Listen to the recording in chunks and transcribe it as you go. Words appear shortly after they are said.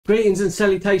Greetings and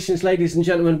salutations, ladies and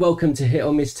gentlemen. Welcome to Hit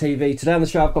or Miss TV. Today on the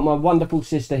show, I've got my wonderful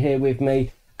sister here with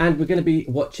me, and we're going to be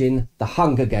watching The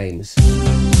Hunger Games.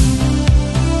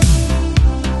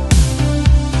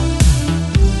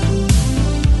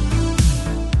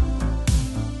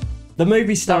 The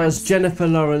movie stars Jennifer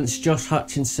Lawrence, Josh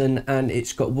Hutcherson, and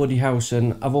it's got Woody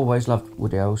Harrelson. I've always loved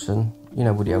Woody Harrelson. You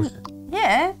know Woody Harrelson?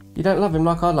 Yeah. You don't love him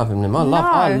like I love him.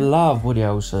 I love Woody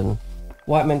Harrelson.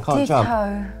 White Men Can't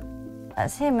Jump.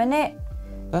 That's him, isn't it?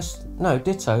 That's no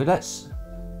Ditto. That's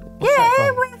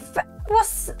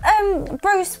what's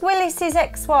Bruce Willis's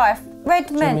ex-wife,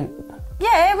 Redmond.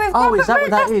 Yeah, with oh, Robert is that what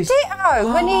that is?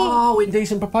 Ditto.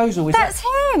 Indecent Proposal. That's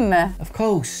him. Of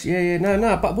course. Yeah.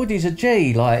 No. But Woody's a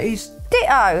G. Like he's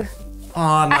Ditto.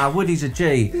 Oh no, Woody's a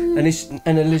G.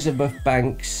 And Elizabeth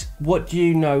Banks. What do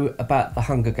you know about the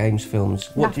Hunger Games films?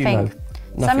 What do you know?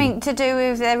 Nothing. Something to do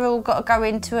with they've all got to go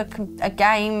into a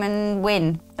game and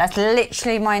win. That's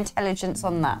literally my intelligence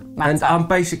on that matter. And I'm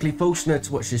basically forcing her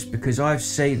to watch this because I've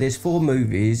seen, there's 4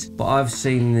 movies, but I've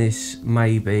seen this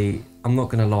maybe, I'm not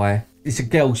going to lie, it's a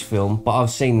girls' film, but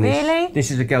I've seen this. Really?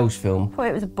 This is a girls' film. I thought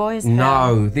it was a boys' film.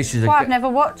 No, this is I've never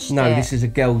watched it. No, this is a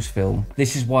girls' film.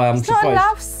 This is why I'm surprised. It's not a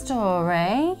love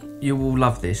story. You will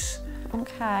love this.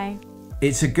 Okay.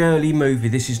 It's a girly movie.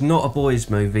 This is not a boys'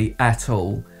 movie at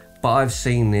all. But I've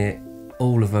seen it,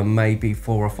 all of them, maybe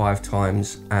 4 or 5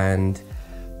 times, and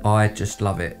I just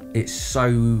love it. It's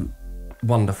so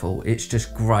wonderful. It's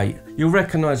just great. You'll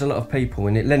recognise a lot of people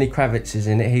in it. Lenny Kravitz is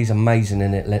in it. He's amazing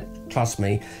in it. Trust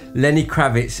me. Lenny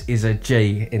Kravitz is a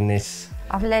G in this.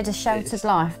 I've led a sheltered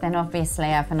life then, obviously,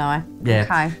 haven't I? Yeah.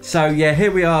 Okay. So, yeah, here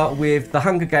we are with The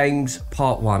Hunger Games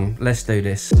Part 1. Let's do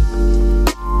this.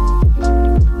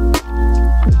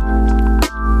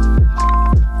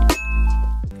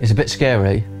 It's a bit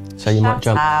scary, so you might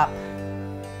jump. Up.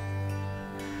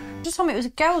 You just told me it was a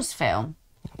girls' film.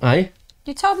 Eh?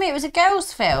 You told me it was a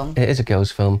girls' film. It is a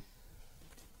girls' film.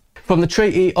 From the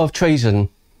Treaty of Treason.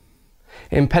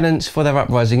 In penance for their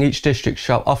uprising, each district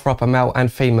shall offer up a male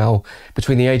and female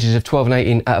between the ages of 12 and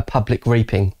 18 at a public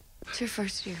reaping. It's your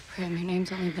first year, Prim. Your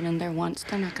name's only been in there once.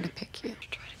 They're not going to pick you.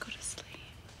 Try to go to sleep.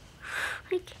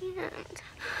 I can't.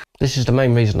 This is the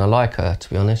main reason I like her, to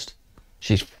be honest.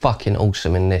 She's fucking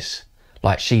awesome in this.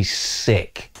 Like, she's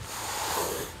sick.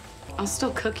 I'll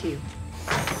still cook you.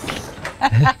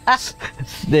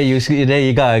 There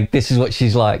you go. This is what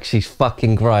she's like. She's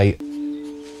fucking great.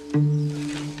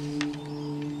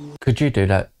 Could you do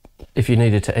that if you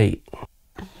needed to eat?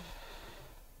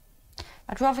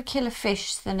 I'd rather kill a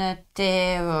fish than a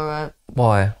deer or a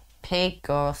Why? pig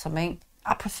or something.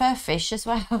 I prefer fish as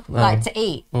well, like to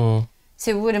eat. Mm.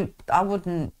 So I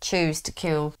wouldn't choose to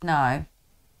kill, no.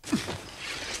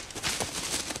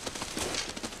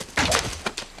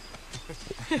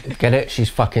 Get it? She's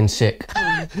fucking sick.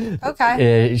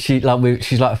 Okay. Yeah, she's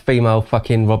like a female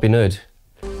fucking Robin Hood.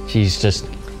 She's just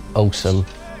awesome.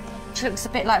 She looks a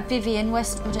bit like Vivienne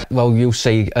Westwood. Well, you'll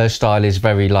see her style is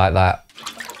very like that.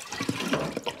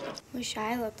 Wish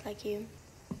I looked like you.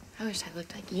 I wish I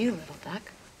looked like you, little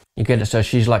duck. You get it? So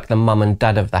she's like the mum and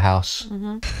dad of the house.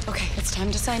 Okay, it's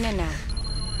time to sign in now.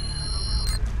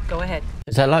 Go ahead.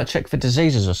 Is that like check for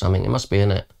diseases or something? It must be,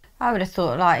 innit? I would have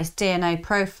thought like it's DNA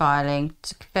profiling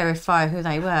to verify who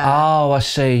they were. Oh, I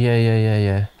see.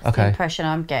 Yeah. That's the Okay. impression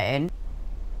I'm getting.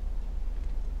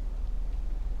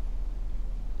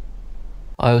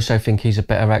 I also think he's a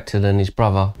better actor than his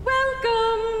brother.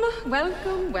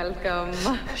 Welcome.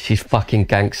 She's fucking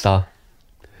gangster.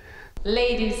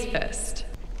 Ladies first.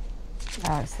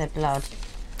 Oh, it's their blood.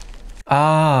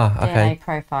 Ah, okay. DNA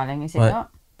profiling, is it Right.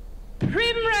 not?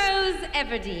 Primrose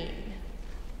Everdeen.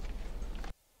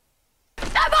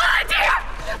 I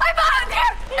volunteer!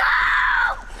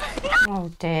 No!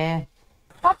 Oh dear.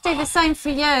 I'd do the same for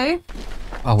you.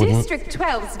 I wouldn't. District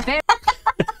 12's very...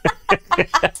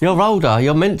 You're older.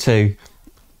 You're meant to.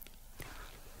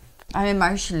 I'm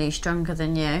emotionally stronger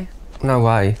than you. No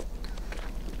way.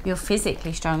 You're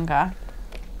physically stronger.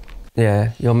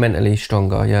 Yeah, you're mentally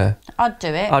stronger, yeah. I'd do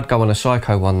it. I'd go on a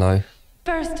psycho one, though.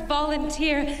 First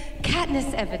volunteer,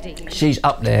 Katniss Everdeen. She's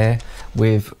up there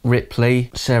with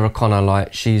Ripley, Sarah Connor,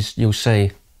 like, you'll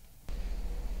see.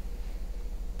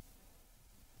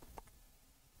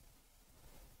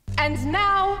 And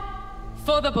now,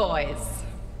 for the boys.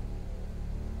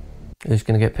 Who's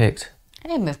going to get picked?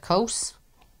 Him, of course.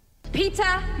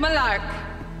 Peter Malark.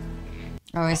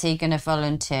 Or is he going to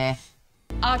volunteer?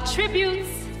 Our tributes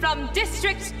from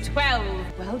District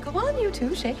 12. Well, go on, you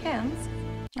two, shake hands.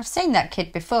 I've seen that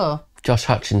kid before. Josh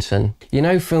Hutcherson. You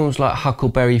know films like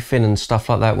Huckleberry Finn and stuff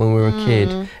like that when we were a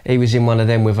kid? He was in one of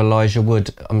them with Elijah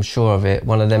Wood, I'm sure of it.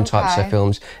 One of them types of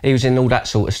films. He was in all that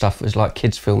sort of stuff. It was like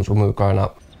kids' films when we were growing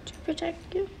up. To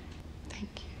protect you. Thank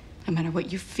you. No matter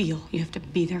what you feel, you have to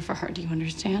be there for her. Do you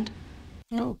understand?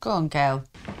 Oh, go on, girl.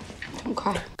 Don't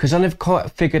cry. Because I never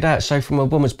quite figured out, so from a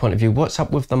woman's point of view, what's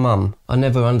up with the mum? I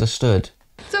never understood.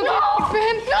 So,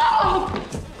 friend, no!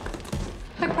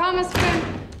 I promise,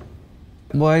 friend.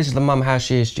 Why is the mum how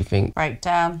she is, do you think?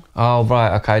 Breakdown. Oh,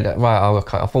 right, okay,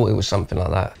 okay. I thought it was something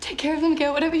like that. Take care of them,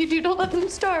 Gail. Whatever you do, don't let them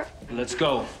starve. Let's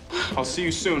go. I'll see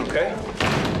you soon, okay?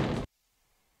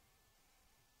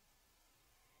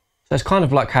 So it's kind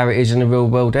of like how it is in the real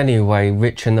world anyway,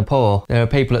 rich and the poor. There are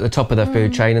people at the top of the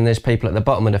food chain and there's people at the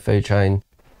bottom of the food chain.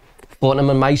 Fortnum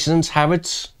and Masons,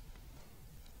 Harrods.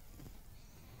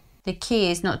 The key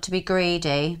is not to be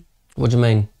greedy. What do you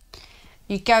mean?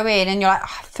 You go in and you're like,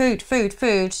 "Oh, food, food,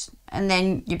 food," and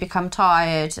then you become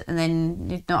tired and then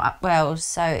you're not up well.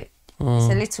 So it's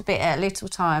a little bit at a little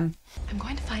time. I'm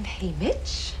going to find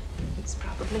Hamish. He's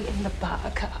probably in the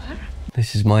bar car.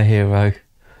 This is my hero,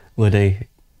 Woody.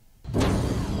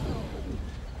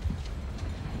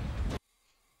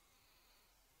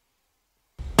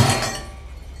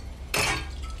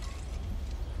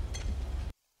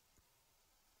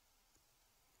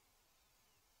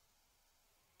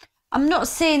 I'm not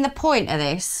seeing the point of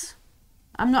this.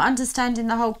 I'm not understanding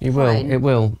the whole You point.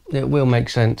 will. It will make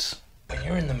sense. When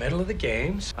you're in the middle of the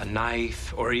games, a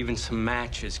knife or even some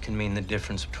matches can mean the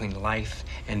difference between life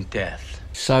and death.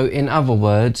 So, in other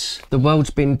words, the world's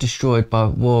been destroyed by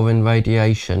war and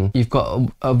radiation. You've got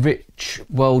a rich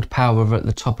world power at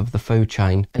the top of the food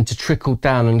chain, and to trickle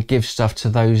down and give stuff to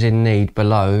those in need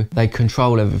below, they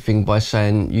control everything by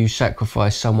saying you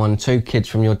sacrifice someone, 2 kids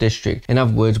from your district. In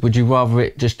other words, would you rather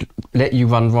it just let you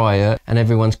run riot and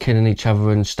everyone's killing each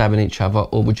other and stabbing each other,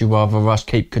 or would you rather us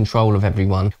keep control of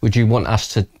everyone? Would you want us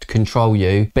to control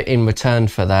you, but in return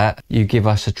for that, you give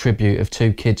us a tribute of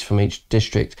 2 kids from each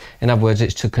district? In other words,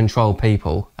 it's to control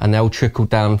people, and they'll trickle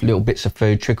down little bits of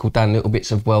food, trickle down little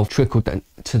bits of wealth, trickle down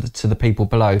to the people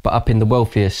below. But up in the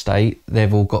wealthier state, they've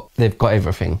got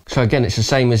everything. So again, it's the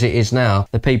same as it is now.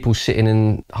 The people sitting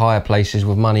in higher places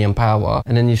with money and power,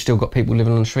 and then you've still got people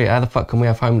living on the street. How the fuck can we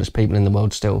have homeless people in the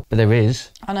world still? But there is.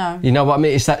 I know. You know what I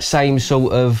mean? It's that same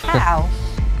sort of. How?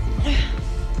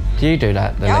 Do you do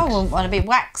that? I wouldn't want to be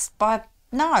waxed by.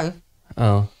 No.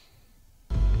 Oh.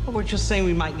 Well, we're just saying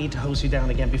we might need to hose you down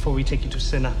again before we take you to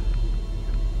Cinna.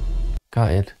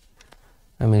 Gutted.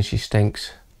 I mean, she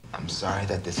stinks. I'm sorry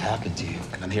that this happened to you,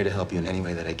 and I'm here to help you in any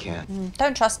way that I can.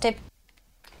 Don't trust him.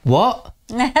 What?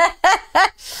 Don't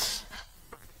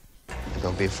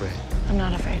be afraid. I'm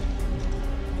not afraid.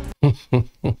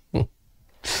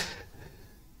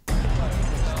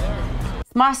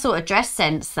 It's my sort of dress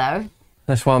sense, though.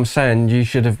 That's why I'm saying you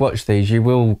should have watched these.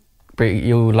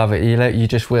 You'll love it. You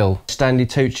just will. Stanley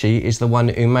Tucci is the one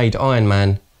who made Iron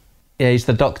Man. Yeah, he's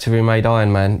the doctor who made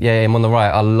Iron Man. Yeah, him on the right.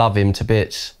 I love him to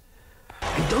bits.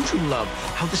 And don't you love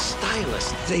how the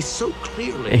stylist says so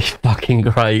clearly? He's fucking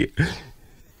great.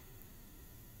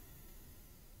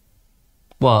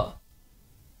 What?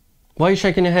 Why are you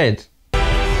shaking your head?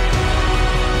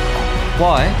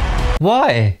 Why?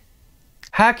 Why?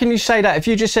 How can you say that? If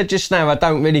you just said just now, I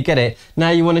don't really get it.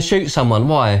 Now you want to shoot someone.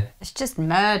 Why? It's just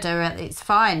murder at its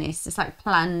finest. It's like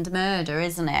planned murder,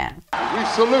 isn't it? We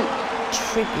salute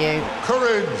Tribute.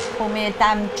 courage Call me a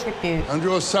damn tribute. and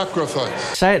your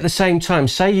sacrifice. Say at the same time,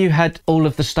 say you had all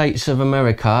of the states of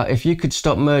America, if you could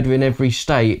stop murdering every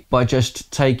state by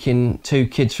just taking 2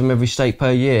 kids from every state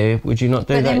per year, would you not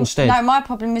do that instead? No, my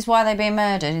problem is why they're being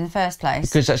murdered in the first place.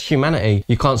 Because that's humanity.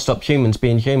 You can't stop humans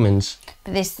being humans.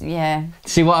 But this, yeah.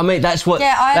 See what I mean? That's what.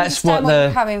 Yeah, I that's understand what where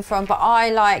you're coming from, but I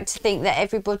like to think that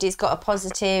everybody's got a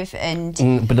positive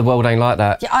and. But the world ain't like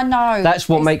that. Yeah, I know. That's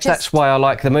what makes. That's why I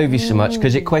like the movie so much,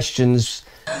 because it questions.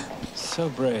 So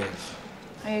brave.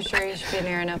 Are you sure you should be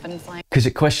near enough in flank? Because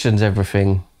it questions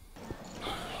everything.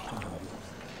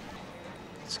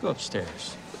 Let's go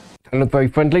upstairs. Doesn't look very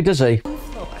friendly, does he?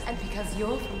 And because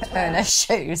you're from Her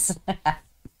shoes.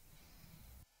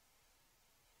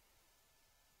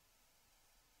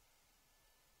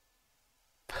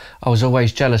 I was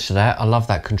always jealous of that. I love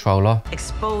that controller.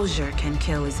 Exposure can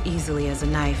kill as easily as a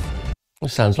knife. It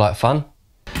sounds like fun.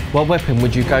 What weapon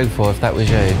would you go for if that was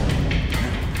you?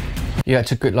 You had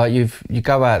to, like, you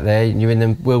go out there and you're in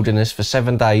the wilderness for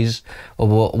 7 days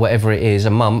or whatever it is,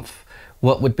 a month.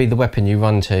 What would be the weapon you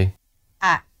run to?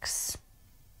 Axe.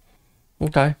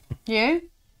 Okay. You?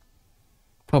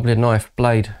 Probably a knife,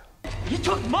 blade. You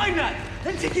took my knife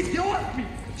and take it off me.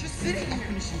 Just sitting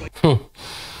here.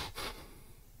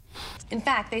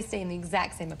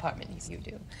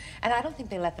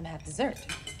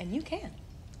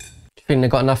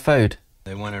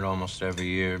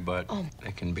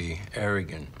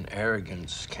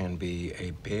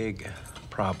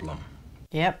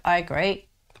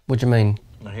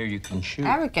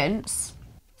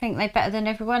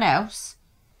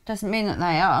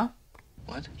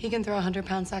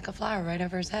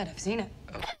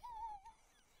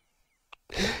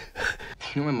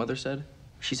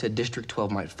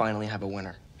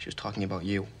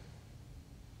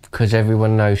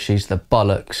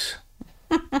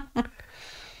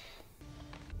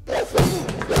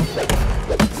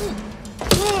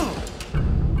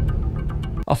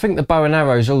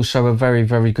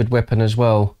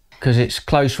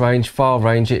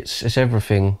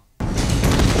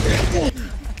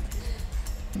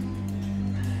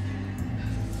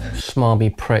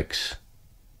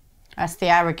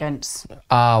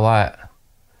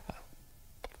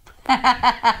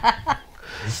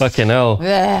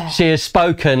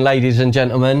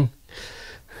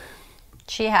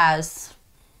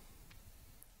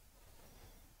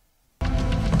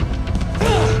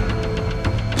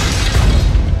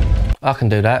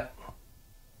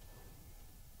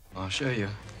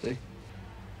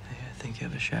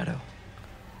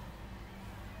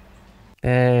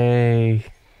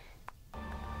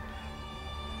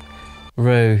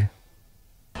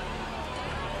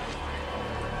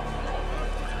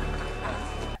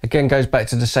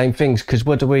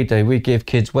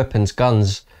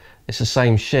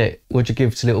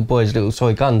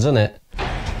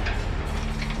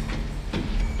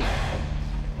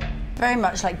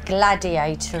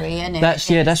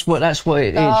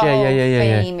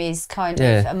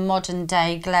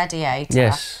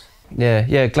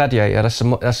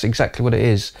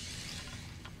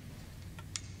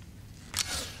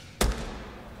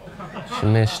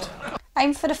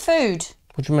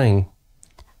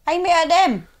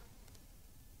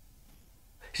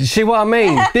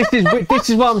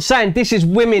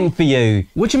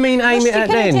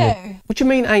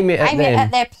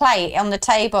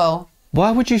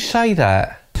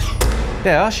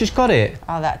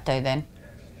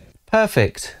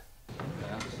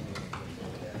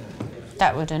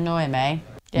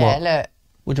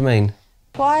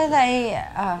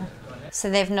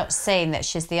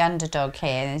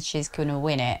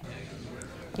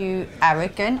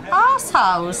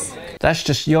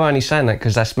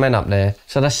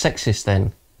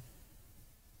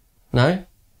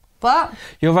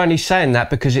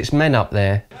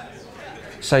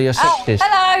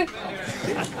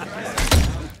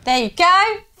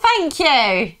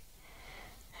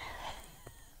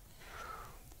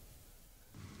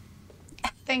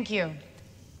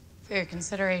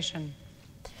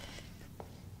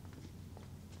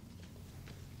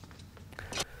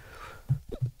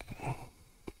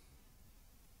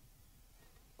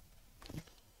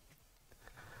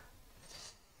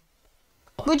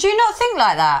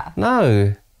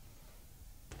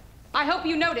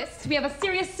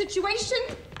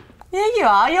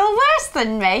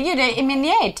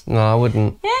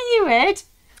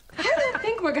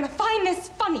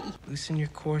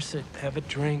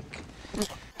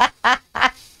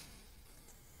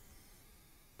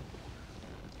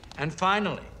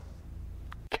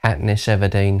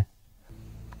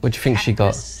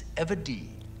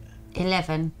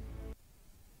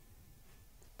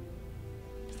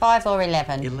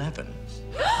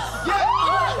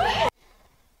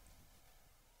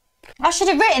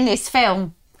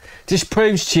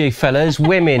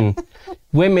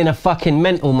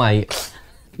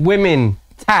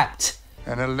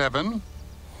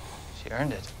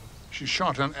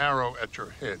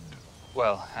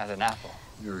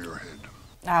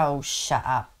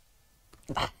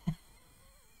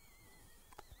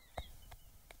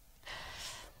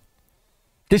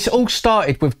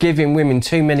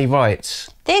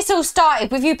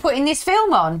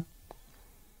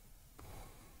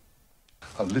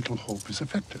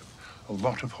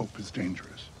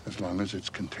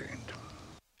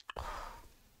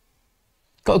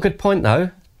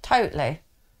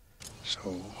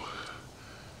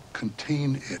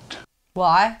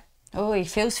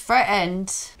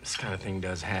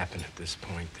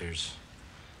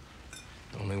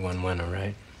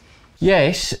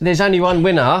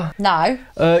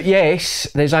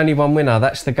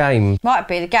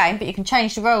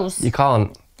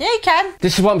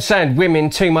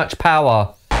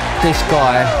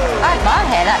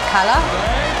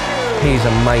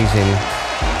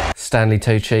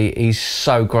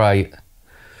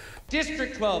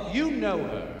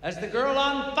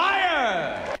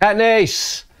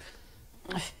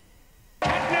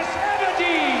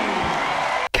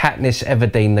 Katniss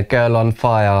Everdeen, the girl on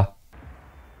fire.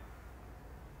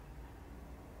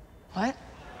 What?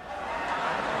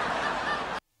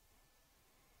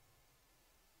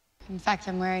 In fact,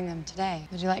 I'm wearing them today.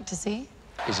 Would you like to see?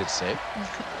 Is it safe?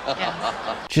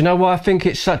 Yes. Do you know why I think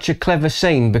it's such a clever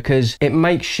scene? Because it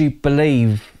makes you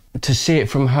believe to see it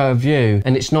from her view,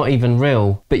 and it's not even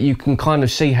real, but you can kind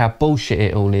of see how bullshit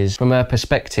it all is from her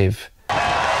perspective.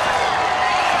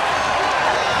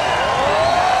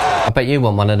 I bet you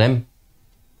want one of them.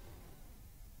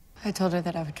 I told her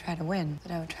that I would try to win,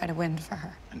 that I would try to win for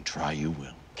her. And try you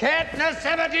will. Katniss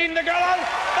Everdeen, the girl on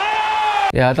fire!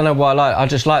 Yeah, I don't know why I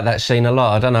just like that scene a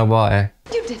lot. I don't know why.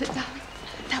 You did it, darling.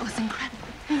 That was incredible.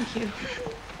 Thank you.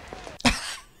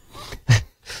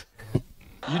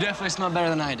 You definitely smell better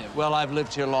than I do. Well, I've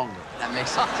lived here longer. That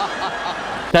makes sense.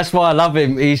 That's why I love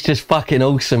him. He's just fucking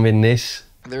awesome in this.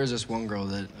 There is this one girl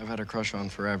that I've had a crush on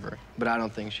forever, but I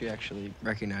don't think she actually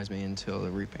recognized me until the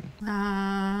reaping.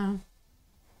 I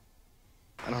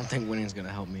don't think winning's gonna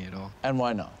help me at all. And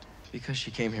why not? Because she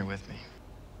came here with me.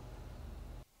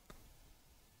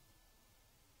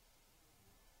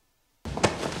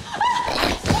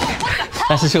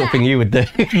 That's the sort of thing you would do.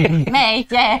 Me,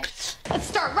 yeah. Let's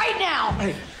start right now.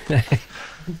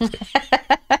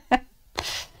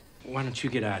 Why don't you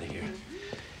get out of here?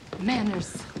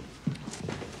 Manners.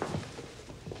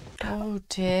 Oh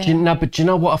dear. Do you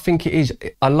know what I think it is?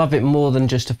 I love it more than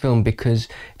just a film because,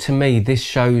 to me, this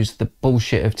shows the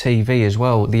bullshit of TV as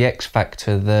well. The X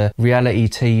Factor, the reality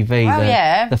TV,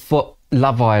 the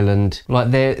Love Island. Like,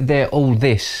 they're all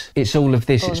this. It's all of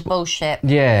this. All the bullshit.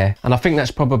 Yeah, and I think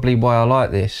that's probably why I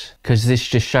like this, because this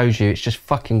just shows you it's just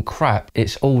fucking crap.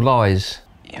 It's all lies.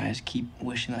 Yeah, I just keep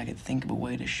wishing that I could think of a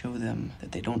way to show them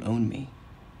that they don't own me.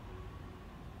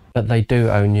 But they do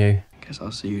own you. Guess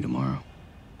I'll see you tomorrow.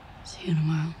 See you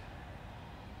tomorrow.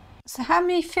 So how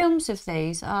many films of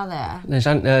these are there?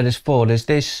 There's 4. There's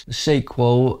this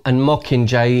sequel, and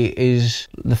Mockingjay is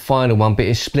the final one, but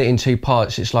it's split in 2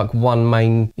 parts. It's like one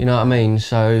main, you know what I mean?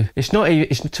 So it's not.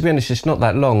 To be honest, it's not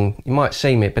that long. You might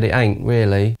seem it, but it ain't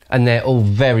really. And they're all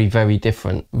very, very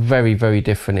different. Very, very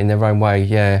different in their own way.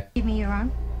 Yeah. Give me your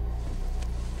arm.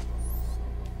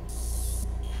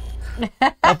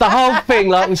 Of the whole thing,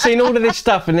 like, we've seen all of this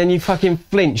stuff, and then you fucking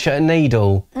flinch at a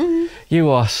needle. You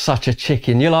are such a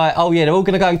chicken. You're like, oh yeah, they're all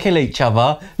gonna go and kill each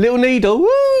other. Little needle, woo!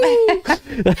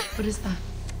 What is that?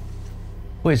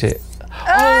 What is it? Oh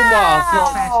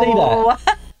my, see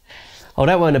that? Oh,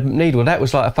 that wasn't a needle, that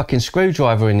was like a fucking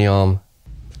screwdriver in the arm.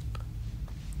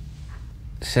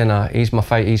 Senna, he's my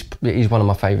he's one of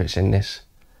my favourites in this.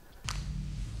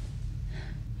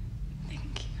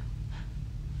 Thank you.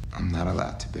 I'm not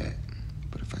allowed to bet,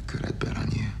 but if I could, I'd bet on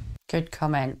you. Good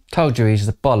comment. Told you he's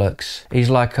the bollocks. He's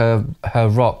like her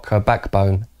rock, her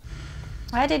backbone.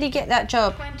 How did he get that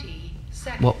job? 20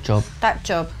 seconds. What job? That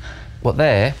job. What,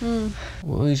 there?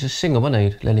 Well, he's a singer,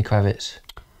 wasn't he, Lenny Kravitz?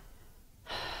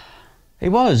 He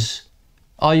was.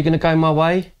 Are you going to go my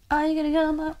way? Are you going to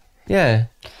go up? Yeah.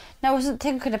 No, I wasn't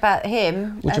thinking about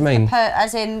him. What do you mean?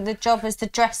 As in the job as the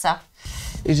dresser.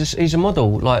 He's a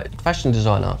model, like fashion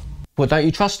designer. Well, don't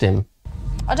you trust him?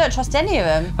 I don't trust any of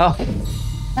them. Oh.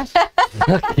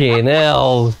 Fucking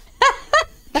hell.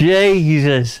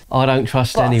 Jesus. I don't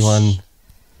trust anyone.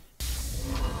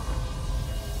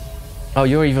 Oh,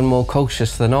 you're even more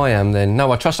cautious than I am then.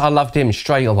 No, I loved him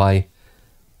straight away.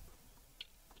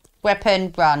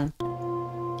 Weapon, run.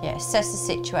 Yeah, assess the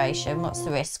situation. What's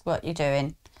the risk? What you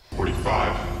doing?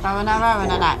 45. Bow and arrow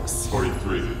and an axe.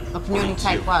 43. Or can you only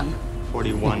take one?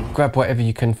 41. Grab whatever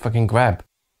you can fucking grab.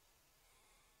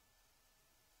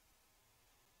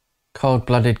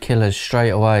 Cold-blooded killers straight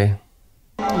away.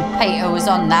 Peter was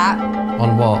on that.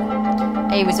 On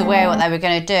what? He was aware what they were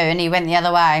going to do and he went the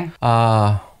other way.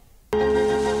 Ah.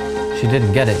 She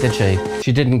didn't get it, did she?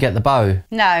 She didn't get the bow.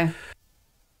 No.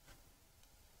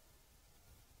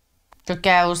 Good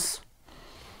girls.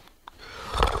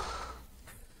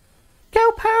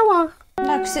 Girl power.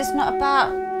 No, because it's not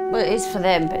about... Well, it is for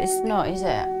them, but it's not, is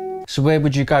it? So where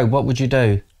would you go? What would you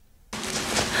do?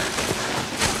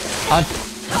 I'd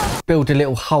build a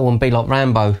little hole and be like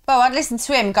Rambo. Well, I'd listen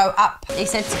to him go up. He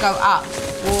said to go up.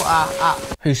 Water, up.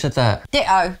 Who said that?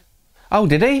 Ditto. Oh,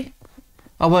 did he?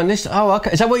 I weren't listening. Oh,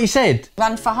 okay. Is that what you said?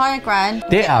 Run for higher ground.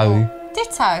 Ditto.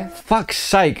 Ditto. Fuck's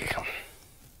sake.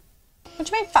 What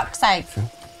do you mean, fuck's sake?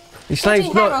 His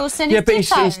name's not... Harrelson, yeah, but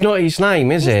it's not his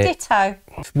name, is it? Ditto.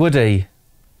 It's Woody.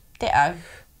 Ditto.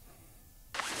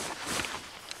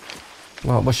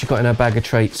 Right, what's she got in her bag of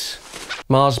treats?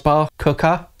 Mars bar,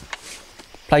 cooker,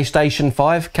 PlayStation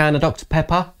 5, can of Dr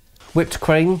Pepper, whipped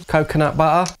cream, coconut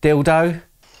butter, dildo.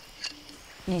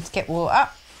 Need to get water.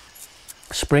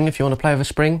 Spring, if you want to play with a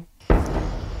spring.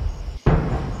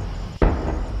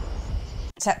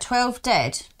 Is that 12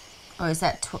 dead? Or is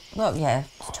that... well, yeah,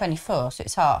 it's 24, so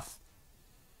it's half.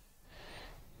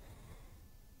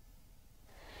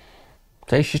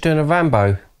 See, she's doing a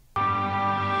Rambo.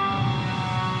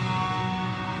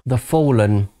 The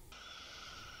Fallen.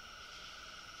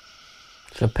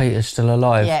 So Peter's still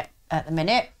alive. Yeah, at the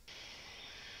minute.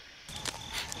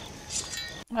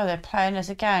 Oh, they're playing as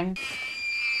a gang.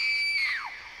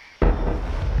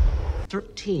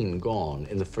 13 gone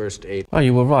in the first 8. Oh,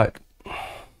 you were right.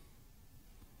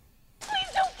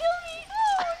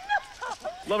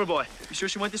 Lover boy, you sure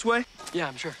she went this way? Yeah,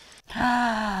 I'm sure.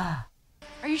 Ah.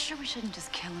 Are you sure we shouldn't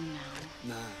just kill him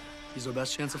now? Nah, he's our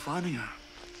best chance of finding her.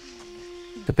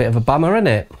 It's a bit of a bummer, isn't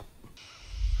it?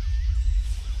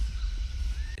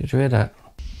 Did you hear that?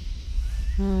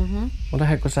 Mm-hmm. What the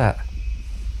heck was that?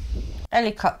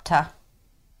 Helicopter.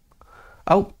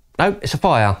 Oh, no, it's a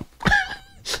fire.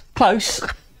 Close.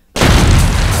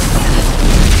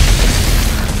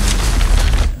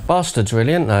 Bastards,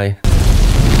 really, aren't they?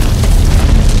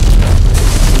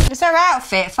 Is her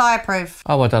outfit fireproof?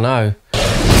 Oh, I don't know.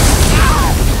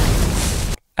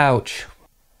 Ouch.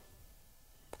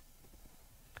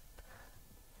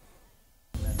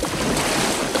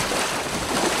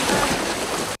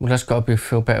 Well, that's got to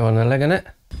feel better on the leg, innit?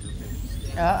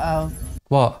 Uh-oh.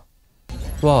 What?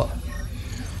 What?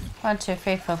 1, 2,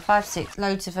 3, 4, 5, 6.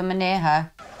 Loads of them are near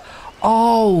her.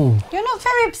 Oh! You're not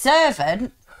very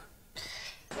observant.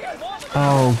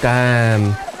 Oh,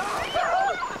 damn.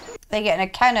 They're getting a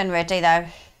cannon ready, though.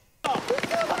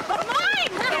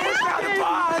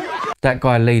 That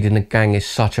guy leading the gang is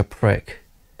such a prick.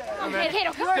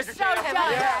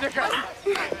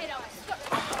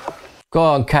 Go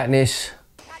on, Katniss.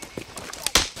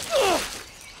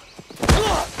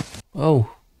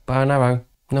 Oh, bow and arrow.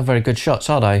 Not very good shots,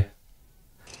 are they?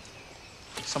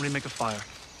 Somebody make a fire.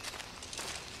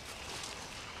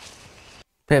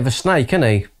 Bit of a snake, isn't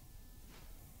he?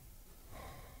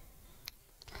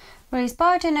 Well, he's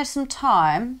biding her some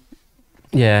time.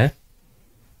 Yeah.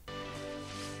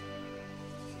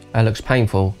 That looks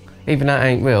painful. Even though it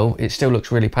ain't real, it still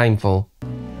looks really painful.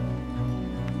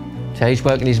 So he's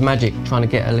working his magic, trying to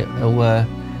get a little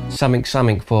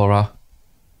something for her.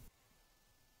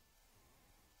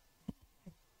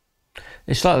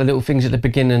 It's like the little things at the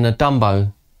beginning of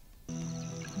Dumbo.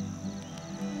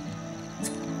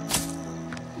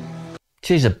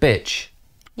 She's a bitch.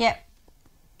 Yep.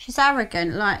 She's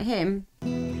arrogant like him.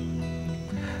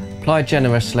 Apply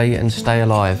generously and stay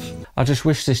alive. I just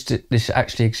wish this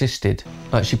actually existed.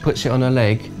 Like, she puts it on her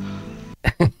leg,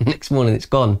 next morning it's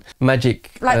gone.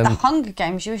 Magic. Like the Hunger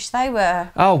Games, you wish they were.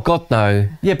 Oh, God, no.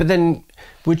 Yeah, but then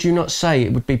would you not say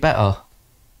it would be better?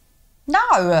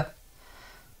 No.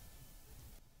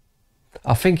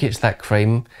 I think it's that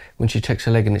cream when she takes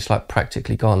her leg and it's like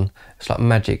practically gone. It's like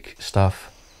magic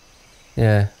stuff.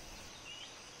 Yeah.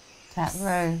 That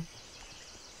Rue.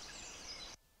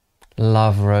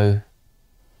 Love Rue.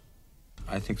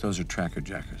 I think those are tracker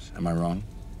jackers. Am I wrong?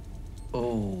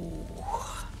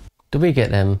 Oh. Do we get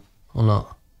them or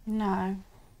not? No.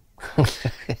 Do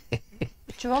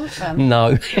you want them?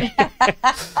 No.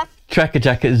 Tracker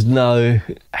jackets, no.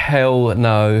 Hell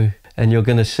no. And you're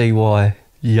going to see why.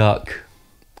 Yuck.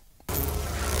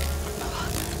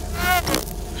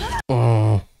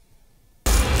 Mm.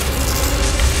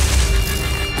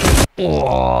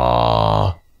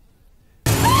 Oh.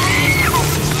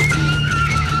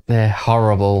 They're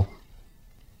horrible.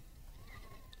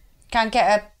 Go and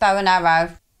get a bow and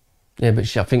arrow. Yeah,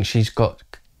 but I think she's got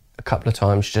a couple of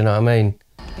times, do you know what I mean?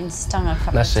 Been stung a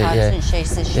couple That's of it, times, yeah. hasn't she?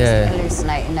 So she's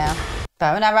hallucinating now.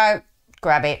 Bow and arrow,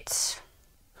 grab it.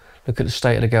 Look at the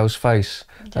state of the girl's face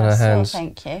and her Yes, hands. Oh,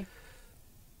 thank you.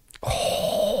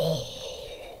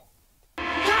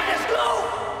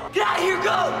 Get out of here,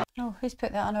 go! Oh, who's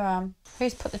put that on her arm?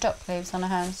 Who's put the dock leaves on her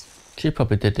hands? She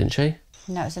probably did, didn't she?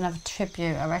 No, it was another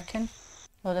tribute, I reckon.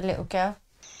 Or the little girl.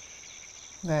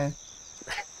 Rue.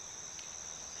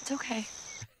 It's okay.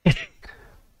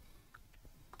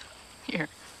 Here.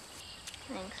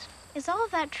 Thanks. Is all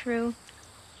of that true?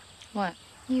 What?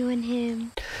 You and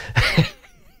him.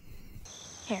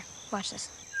 Here, watch this.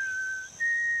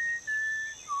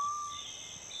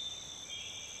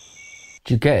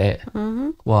 Did you get it? Mm-hmm.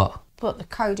 What? What, the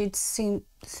coded scene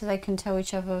so they can tell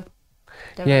each other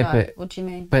they're Yeah, alive? but What do you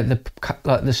mean? But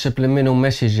the subliminal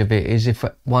message of it is if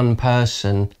one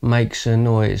person makes a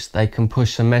noise, they can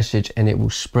push a message and it will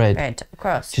spread. Spread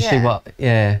across, Do you see what?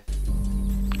 Yeah.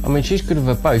 I mean, she's good with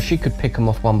a bow. She could pick them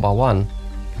off one by one.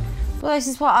 Well, this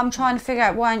is what I'm trying to figure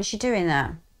out. Why isn't she doing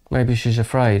that? Maybe she's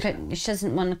afraid. But she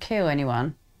doesn't want to kill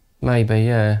anyone. Maybe,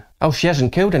 yeah. Oh, she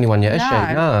hasn't killed anyone yet, has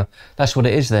she? No. That's what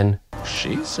it is then.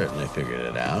 She's certainly figured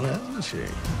it out, hasn't she?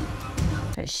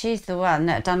 But she's the one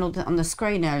that done all on the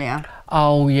screen earlier.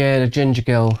 Oh, yeah, the ginger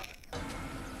girl.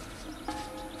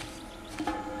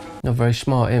 Not very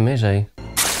smart, him, is he?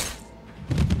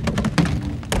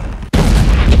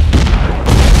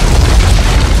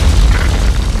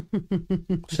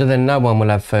 So then no one will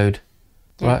have food.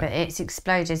 Yeah, right? but it's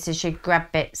exploded, so she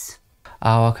grab bits.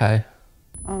 Oh, okay.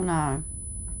 Oh no.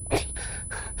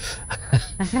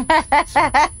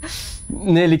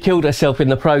 Nearly killed herself in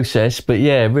the process, but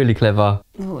yeah, really clever.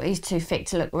 Oh, he's too thick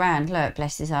to look round. Look,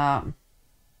 bless his heart.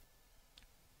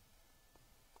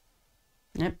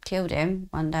 Yep, killed him.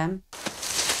 One down.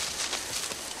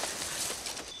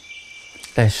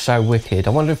 They're so wicked.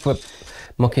 I wonder if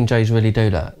Mockingjays really do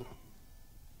that.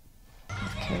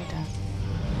 Killed her.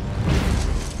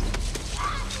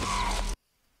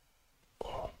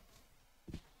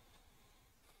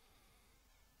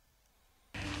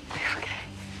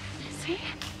 See?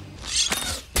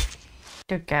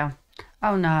 Good girl.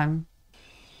 Oh no.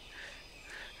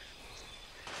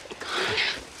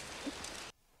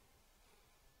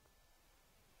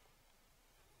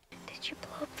 Did you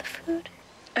blow up the food?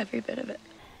 Every bit of it.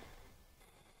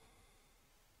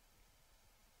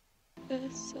 The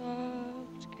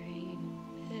soft green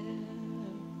pillow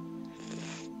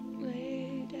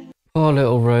lay down. Oh,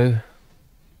 little Rue.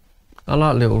 I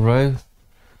like little Rue.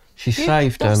 She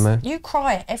saved her, man. You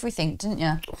cry at everything, didn't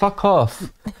you? Fuck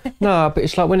off. No, but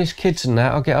it's like when it's kids and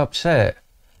that, I get upset.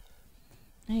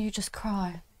 No, you just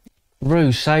cry.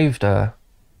 Rue saved her.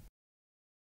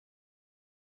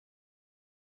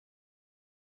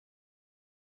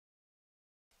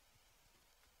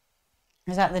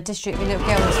 Is that the district your little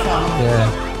girl was from? Yeah.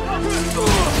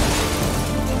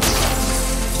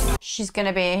 She's going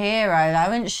to be a hero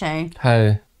though, isn't she?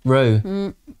 Who?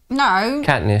 Rue? No.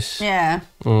 Katniss? Yeah.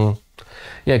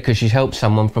 Yeah, because she's helped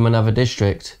someone from another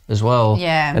district as well.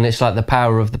 Yeah. And it's like the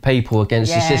power of the people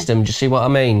against the system. Do you see what I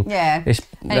mean? Yeah.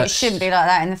 And it shouldn't be like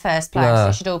that in the first place. Nah.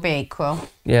 It should all be equal.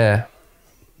 Yeah.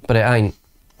 But it ain't.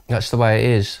 That's the way it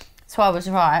is. So I was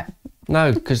right.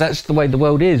 No, because that's the way the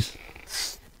world is.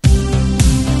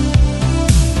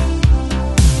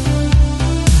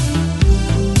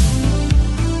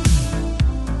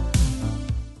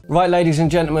 Right, ladies and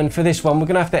gentlemen, for this one, we're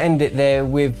going to have to end it there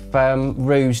with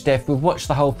Rue's death. We've watched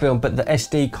the whole film, but the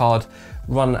SD card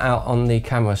run out on the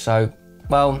camera. So,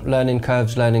 well, learning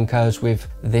curves with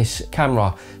this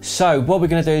camera. So, what we're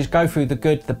going to do is go through the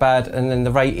good, the bad, and then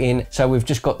the rating. So, we've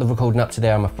just got the recording up to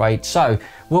there, I'm afraid. So,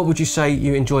 what would you say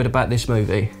you enjoyed about this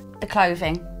movie? The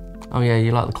clothing. Oh, yeah,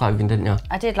 you liked the clothing, didn't you?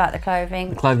 I did like the clothing.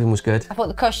 The clothing was good. I thought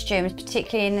the costumes,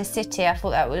 particularly in the city, I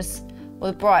thought that was all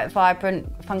the bright, vibrant,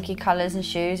 funky colours and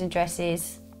shoes and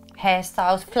dresses,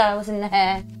 hairstyles, flowers in the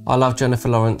hair. I love Jennifer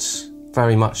Lawrence,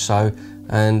 very much so.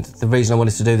 And the reason I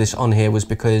wanted to do this on here was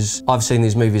because I've seen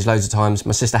these movies loads of times,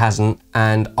 my sister hasn't,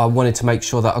 and I wanted to make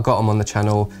sure that I got them on the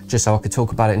channel just so I could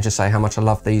talk about it and just say how much I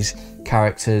love these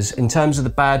characters. In terms of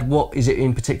the bad, what is it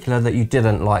in particular that you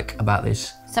didn't like about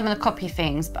this? Some of the copy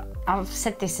things, but I've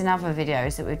said this in other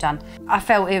videos that we've done. I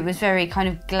felt it was very kind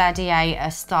of gladiator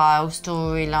style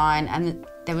storyline, and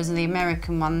there was the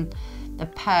American one, The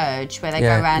Purge, where they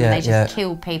go around and they just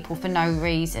kill people for no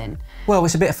reason. Well,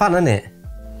 it's a bit of fun, isn't it?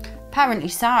 Apparently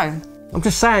so. I'm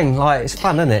just saying, like, it's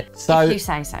fun, isn't it? So, if you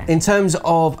say so. In terms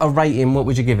of a rating, what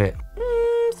would you give it?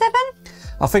 7.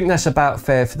 I think that's about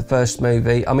fair for the first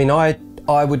movie. I mean, I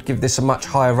would give this a much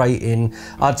higher rating.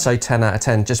 I'd say 10 out of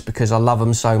 10 just because I love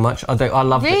them so much. I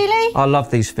love Really? I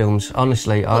love these films,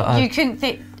 honestly. You couldn't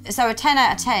think, so a 10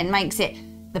 out of 10 makes it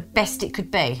the best it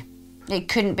could be. It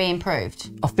couldn't be improved.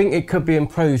 I think it could be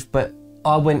improved, but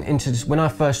I went into this, when I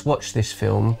first watched this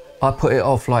film, I put it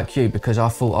off like you because I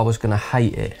thought I was going to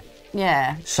hate it.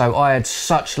 Yeah. So I had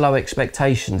such low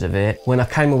expectations of it. When I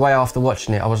came away after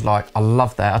watching it, I was like, I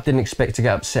love that. I didn't expect to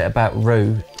get upset about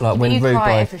Rue. Like when Rue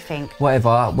died. Everything.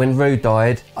 Whatever. When Rue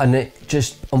died, and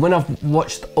when I've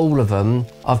watched all of them,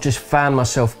 I've just found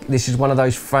myself, this is one of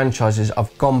those franchises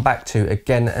I've gone back to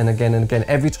again and again and again.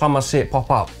 Every time I see it pop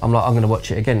up, I'm like, I'm going to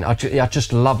watch it again. I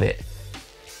just love it.